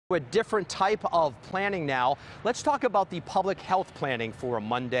A different type of planning now. Let's talk about the public health planning for a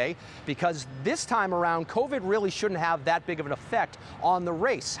Monday, because this time around, COVID really shouldn't have that big of an effect on the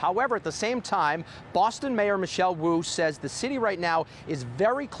race. However, at the same time, Boston Mayor Michelle Wu says the city right now is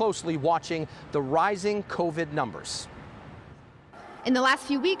very closely watching the rising COVID numbers. In the last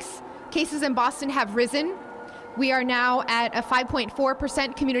few weeks, cases in Boston have risen. We are now at a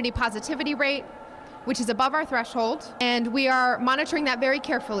 5.4% community positivity rate, which is above our threshold, and we are monitoring that very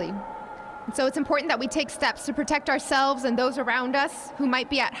carefully. And so it's important that we take steps to protect ourselves and those around us who might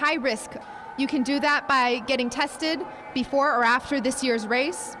be at high risk. You can do that by getting tested before or after this year's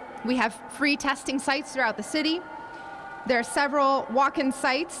race. We have free testing sites throughout the city. There are several walk-in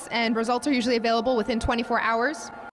sites, and results are usually available within 24 hours.